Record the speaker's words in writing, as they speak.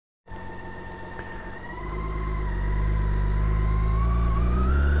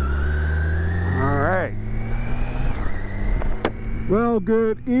Well,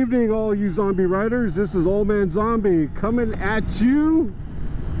 good evening, all you zombie riders. This is Old Man Zombie coming at you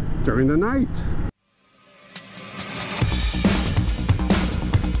during the night.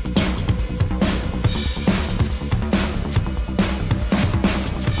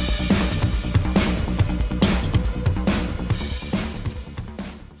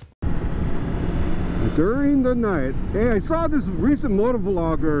 During the night. Hey, I saw this recent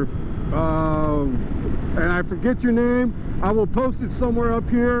motovlogger, and I forget your name. I will post it somewhere up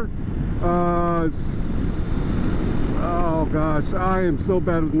here. Oh gosh, I am so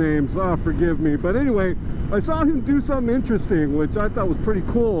bad with names. Forgive me. But anyway, I saw him do something interesting, which I thought was pretty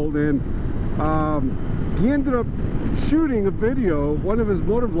cool. And he ended up shooting a video, one of his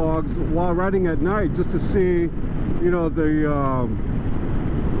motovlogs, while riding at night, just to see, you know, the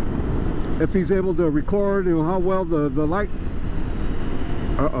if he's able to record, you know, how well the light.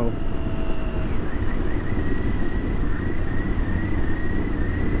 Uh-oh.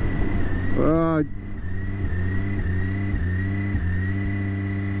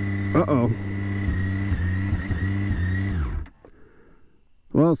 Uh-oh.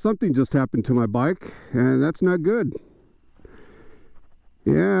 Well, something just happened to my bike, and that's not good.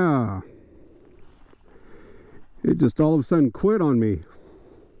 Yeah. It just all of a sudden quit on me.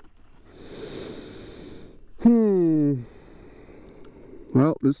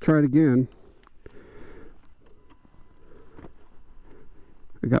 Well, let's try it again.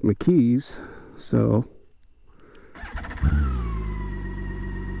 I got my keys, so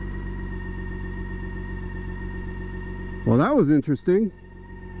well, that was interesting.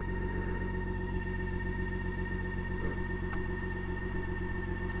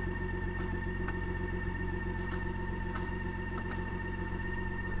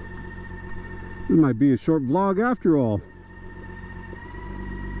 This might be a short vlog after all.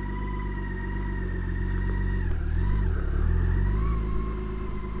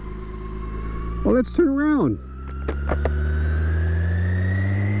 Well, let's turn around.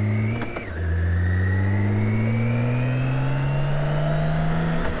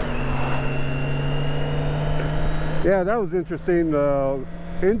 Yeah, that was interesting. The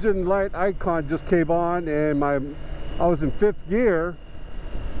engine light icon just came on, and I was in 5th gear,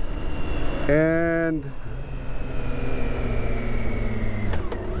 and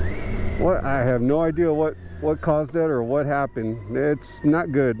what, I have no idea what caused it or what happened. It's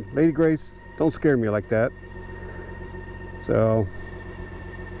not good. Lady Grace, don't scare me like that. So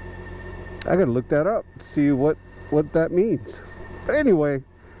I gotta look that up, see what that means. But anyway,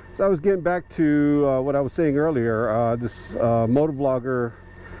 so I was getting back to what I was saying earlier. This motovlogger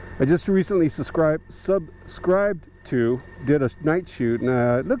I just recently subscribed to did a night shoot, and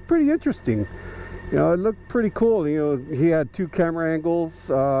it looked pretty interesting. You know, it looked pretty cool. You know, he had 2 camera angles,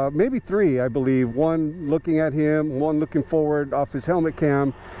 maybe 3, I believe. One looking at him, one looking forward off his helmet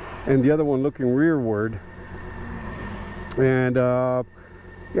cam, and the other one looking rearward. And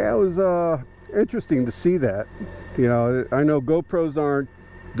yeah, it was interesting to see that. You know, I know GoPros aren't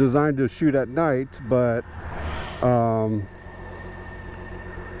designed to shoot at night, but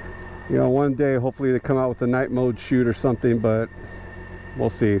you know, one day hopefully they come out with a night mode shoot or something, but we'll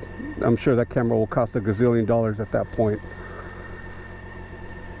see. I'm sure that camera will cost $1 gazillion at that point.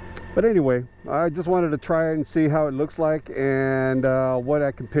 But anyway, I just wanted to try and see how it looks like, and what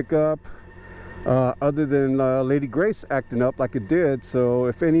I can pick up, other than Lady Grace acting up like it did. So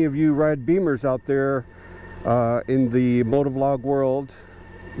if any of you ride Beamers out there in the motovlog world,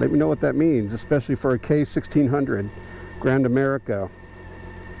 let me know what that means, especially for a K1600 Grand America,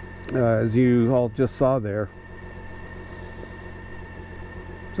 as you all just saw there.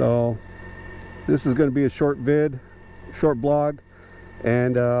 So this is going to be a short blog,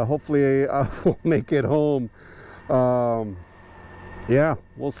 and hopefully I will make it home. Yeah,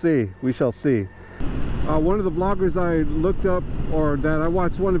 we'll see. We shall see. One of the vloggers I looked up, or that I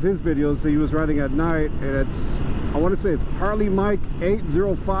watched one of his videos that he was riding at night, and I want to say it's Harley Mike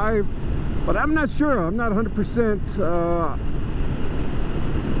 805, but I'm not sure. I'm not 100%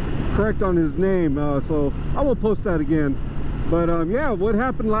 correct on his name, so I will post that again. But yeah, what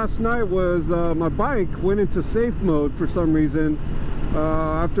happened last night was my bike went into safe mode for some reason,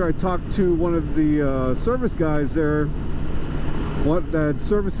 after I talked to one of the service guys there, that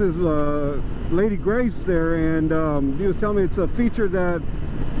services Lady Grace there, and he was telling me it's a feature that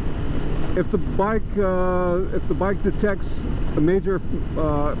if the bike detects a major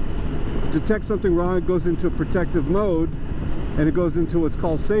detects something wrong, it goes into protective mode, and it goes into what's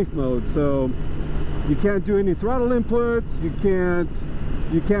called safe mode. So you can't do any throttle inputs, you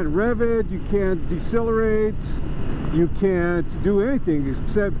can't rev it, you can't decelerate, you can't do anything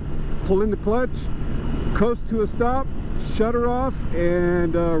except pull in the clutch, coast to a stop, shut her off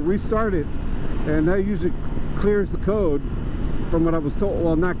and restart it, and that usually clears the code from what I was told.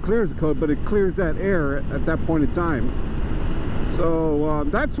 Well, not clears the code, but it clears that error at that point in time. So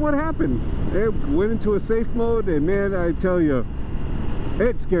that's what happened. It went into a safe mode, and man, I tell you,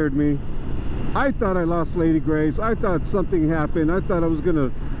 it scared me. I thought I lost Lady Grace. I thought something happened. I thought I was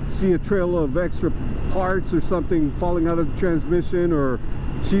gonna see a trail of extra parts or something falling out of the transmission, or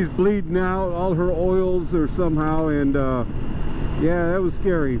she's bleeding out all her oils or somehow. And yeah, that was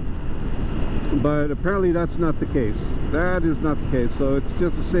scary. But apparently that's not the case. That is not the case. So it's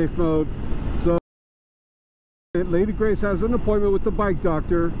just a safe mode. So Lady Grace has an appointment with the bike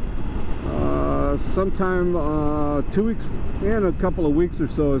doctor sometime 2 weeks, and a couple of weeks or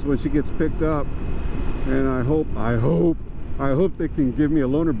so is when she gets picked up. And I hope they can give me a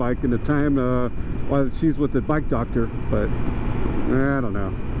loaner bike in the time while she's with the bike doctor. But I don't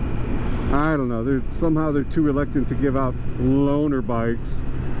know. Somehow they're too reluctant to give out loaner bikes.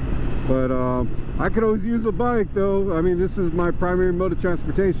 But I could always use a bike, though. I mean, this is my primary mode of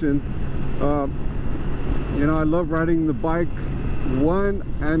transportation. You know, I love riding the bike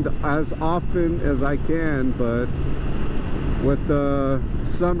and as often as I can, but with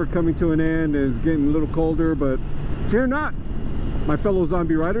summer coming to an end and it's getting a little colder. But fear not, my fellow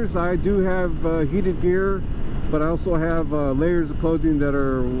zombie riders, I do have heated gear, but I also have layers of clothing that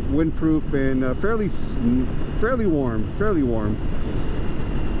are windproof and fairly warm.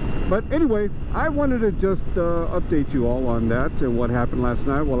 But anyway, I wanted to just update you all on that and what happened last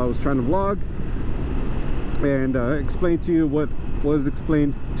night while I was trying to vlog, and explain to you what was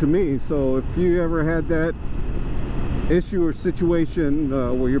explained to me. So if you ever had that issue or situation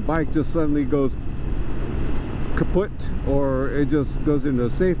where your bike just suddenly goes kaput, or it just goes into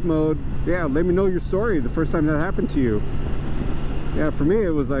safe mode, yeah, let me know your story the first time that happened to you. Yeah, for me it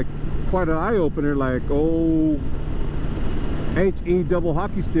was like quite an eye-opener, like, oh, H-E double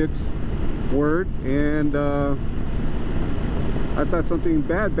hockey sticks word. And I thought something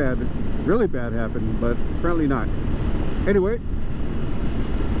really bad happened, but apparently not. Anyway,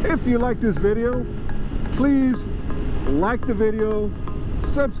 if you like this video, please like the video,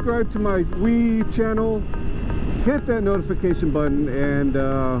 subscribe to my Wii channel, hit that notification button, and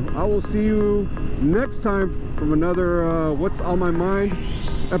I will see you next time from another What's on My Mind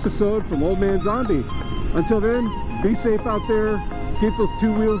episode from Old Man Zombie. Until then, be safe out there, keep those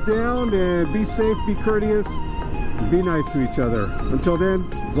two wheels down, and be safe, be courteous, be nice to each other. Until then,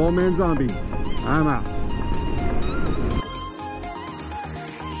 Old Man Zombie, I'm out.